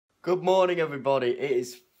Good morning, everybody. It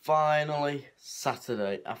is finally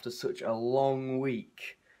Saturday after such a long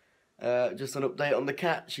week. Just an update on the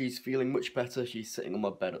cat. She's feeling much better. She's sitting on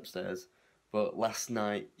my bed upstairs. But last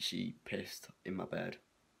night she pissed in my bed.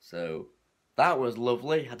 So that was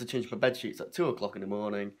lovely. Had to change my bed sheets at 2 o'clock in the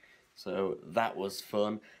morning. So that was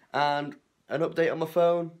fun. And an update on my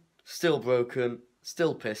phone. Still broken.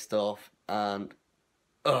 Still pissed off. And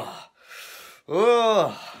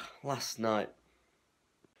last night.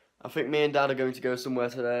 I think me and Dad are going to go somewhere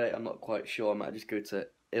today. I'm not quite sure. I might just go to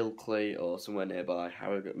Ilkley or somewhere nearby,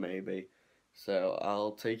 Harrogate maybe. So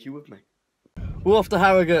I'll take you with me. We're off to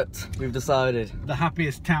Harrogate, we've decided. The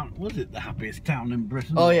happiest town, was it the happiest town in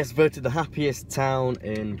Britain? Oh yes, voted the happiest town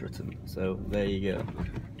in Britain. So there you go.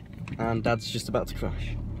 And Dad's just about to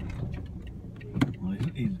crash. Well,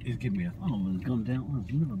 he's giving me a funnel and gone down. Well,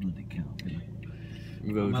 there's another bloody car,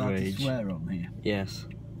 Road I'm allowed rage. to swear on here. Yes.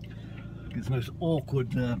 It's the most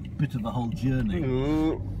awkward bit of the whole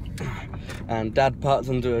journey. And Dad parked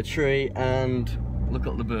under a tree and look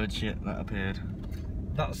at the bird shit that appeared.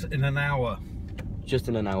 That's in an hour. Just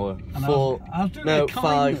in an hour. And I was doing a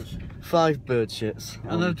kindness. Five bird shits.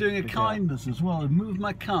 And I was doing a kindness as well. I moved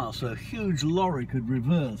my car so a huge lorry could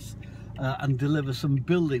reverse and deliver some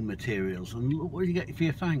building materials. And look what you get for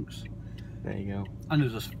your thanks. There you go. And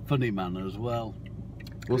there's a funny man as well.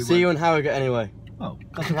 We'll see you in Harrogate anyway. Oh,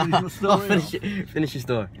 finish your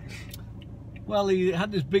story. Well, he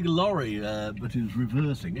had this big lorry, but he was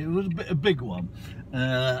reversing. It was a big one,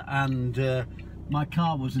 and my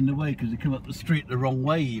car was in the way because he came up the street the wrong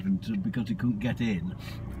way, even because he couldn't get in.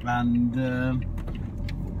 And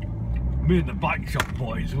me and the bike shop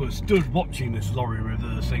boys were stood watching this lorry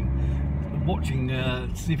reversing, watching to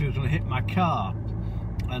see if he was going to hit my car.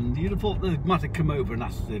 And you'd have thought they might have come over and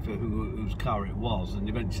asked if whose car it was, and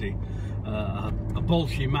eventually a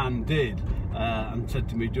bolshy man did, and said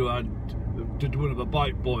to me, did one of the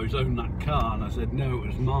bike boys own that car? And I said, no, it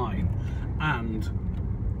was mine,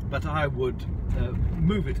 but I would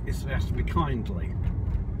move it if they asked me kindly.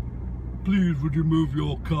 Please, would you move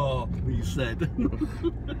your car? He said.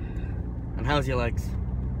 And how's your legs?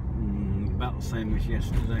 About the same as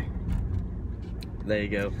yesterday. There you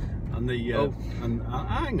go. And the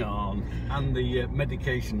hang on, and the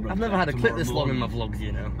medication. I've never had a clip this long in my vlogs,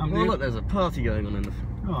 you know. Oh look, there's a party going on in the.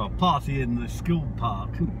 Oh, party in the school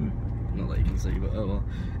park. Not that you can see, but oh well.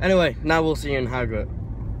 Anyway, now we'll see you in Harrogate.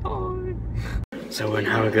 Bye. So we're in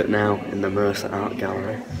Harrogate now in the Mercer Art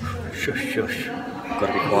Gallery. Shush, shush.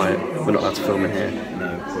 Gotta be quiet. We're not allowed to film in here.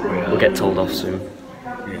 No, we'll get told off soon.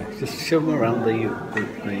 Yeah, just show them around the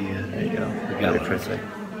gallery. Pretty.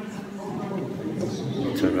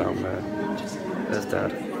 Turn around there. There's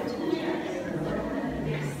Dad.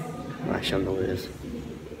 Nice chandeliers.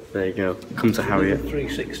 There you go. Come to Harrogate.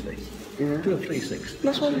 360. Yeah. Do a 360.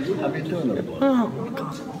 That's what I'm doing. Have you done it? Oh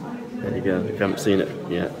god. There you go. If you haven't seen it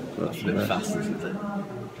yet. That's a bit fast, isn't it?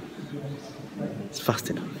 It's fast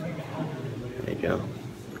enough. There you go.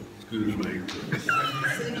 Excuse me.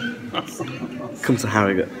 Come to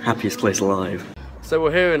Harrogate. Happiest place alive. So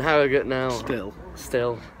we're here in Harrogate now.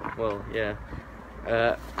 Still. Well, yeah.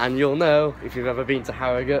 And you'll know, if you've ever been to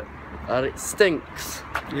Harrogate, that it stinks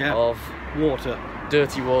of water.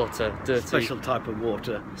 Dirty water. Dirty. Special type of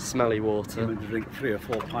water. Smelly water. You're going to drink 3 or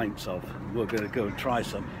 4 pints of. We're going to go and try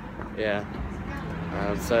some. Yeah.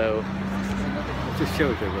 And so... I'll just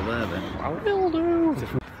show it over there then. I will do.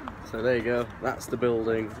 So there you go. That's the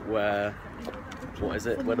building where... What is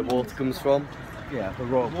it? Where the water comes from? Yeah, the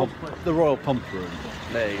Royal Pump Room.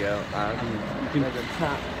 There you go. And you can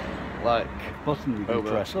tap like button you can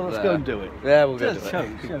press. So let's go and do it. Yeah, we'll go do it. Show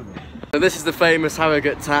me. So this is the famous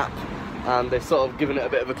Harrogate tap, and they've sort of given it a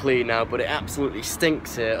bit of a clean now, but it absolutely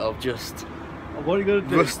stinks here of just what are you going to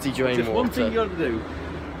do? Rusty drain just water. One thing you got to do: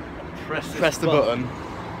 press the button,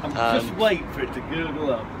 and just wait for it to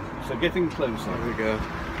gurgle up. So getting closer. There we go.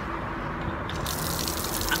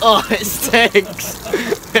 Oh, it stinks!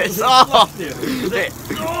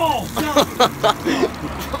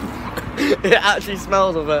 It actually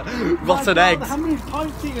smells of a rotten eggs. How many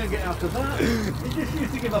pints are you going to get out of that? It just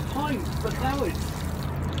used to give a pint, but now it's...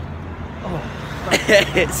 Oh,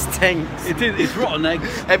 it stinks. It's rotten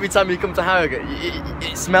eggs. Every time you come to Harrogate,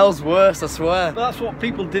 it smells worse, I swear. But that's what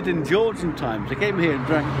people did in Georgian times. They came here and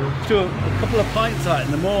drank a couple of pints out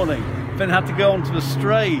in the morning, then had to go onto the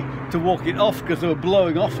stray to walk it off because they were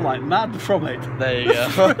blowing off like mad from it. There you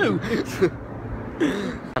go. True.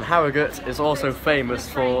 And Harrogate is also famous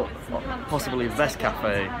for possibly the best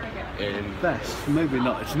cafe in... Best? Maybe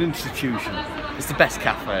not. It's an institution. It's the best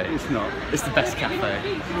cafe. It's not. It's the best cafe.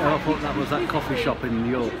 Yeah, I thought that was that coffee shop in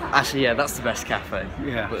York. Actually, yeah, that's the best cafe.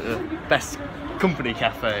 Yeah. But the best company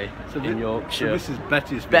cafe in Yorkshire. So this is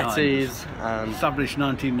Betty's. Betty's, and established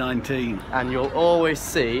 1919. And you'll always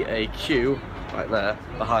see a queue right there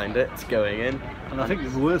behind it going in. And I think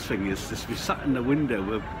the worst thing is just be sat in the window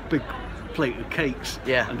with a big plate of cakes.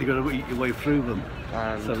 Yeah. And you've got to eat your way through them.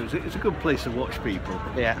 And so it's a good place to watch people.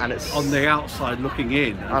 Yeah, and it's on the outside looking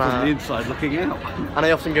in, and from the inside looking out. And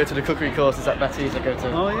I often go to the cookery courses at Betty's. I go to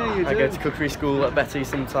I go to cookery school at Betty's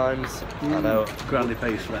sometimes. I know. Granny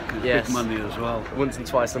pays for that. Yes. Big money as well. Once and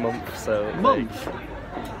twice a month. So month.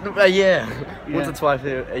 A year. Once or twice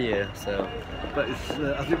a year. So. But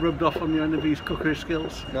has it rubbed off on you any of these cookery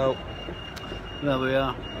skills? No. There we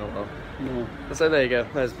are. Oh well. No. So there you go.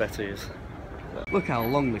 There's Betty's. Look how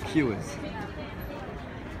long the queue is.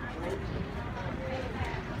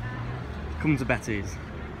 Come to Betty's.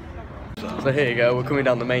 So here you go, we're coming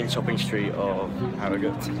down the main shopping street of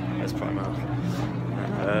Harrogate. There's Primark.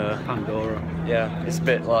 Pandora. Yeah, it's a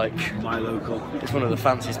bit like my local. It's one of the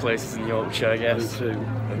fanciest places in Yorkshire, I guess.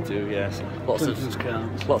 O2. Yes.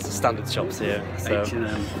 Lots of standard shops here. So.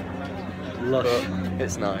 H&M. Lush. But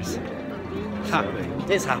it's nice. It's happy.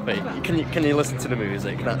 It's happy. Can you listen to the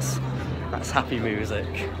music? That's happy music.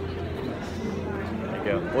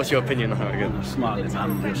 There you go. What's your opinion on Harrogate? Smiley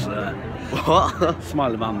man just there. What?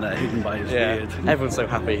 Smiley man there hidden by his beard. Everyone's so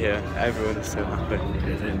happy here. Everyone's so happy.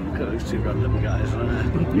 Get in. Look at those two random guys,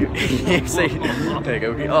 aren't you see? There you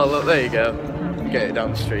go. Oh look, there you go. Get it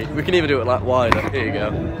down the street. We can even do it like wider. Here you go.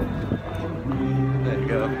 There you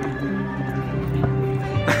go.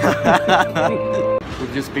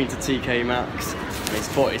 We've just been to TK Maxx and he's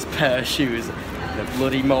bought his pair of shoes in a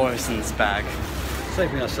bloody Morrison's bag.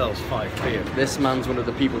 Saving ourselves 5p. This man's one of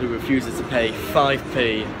the people who refuses to pay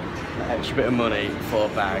 5p, an extra bit of money for a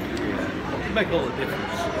bag. Yeah. Make all the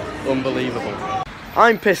difference. Unbelievable.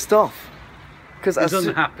 I'm pissed off. He's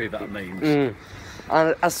unhappy, that means.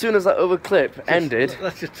 And as soon as that other clip ended...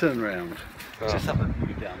 Let's just turn around. Just have a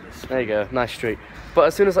view down this. There you go, nice street. But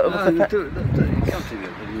as soon as that other clip...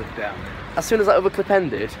 look down. As soon as that other clip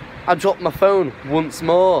ended, I dropped my phone once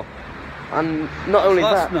more. And not only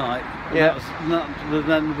last that... night, yeah.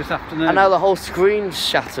 Then this afternoon. And now the whole screen's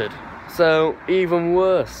shattered. So, even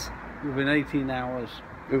worse. Within 18 hours.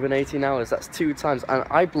 Within 18 hours, that's 2 times. And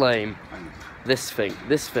I blame this thing.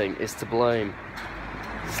 This thing is to blame.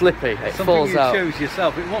 Slippy, it falls out. Something you chose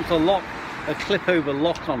yourself. It wants a clip over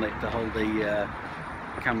lock on it to hold the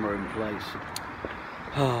camera in place.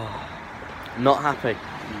 Not happy.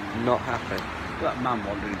 Not happy. That man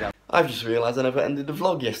wandering down. I've just realised I never ended the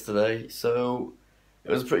vlog yesterday, so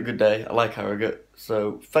it was a pretty good day. I like Harrogate.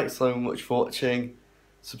 So thanks so much for watching.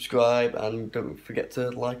 Subscribe and don't forget to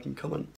like and comment.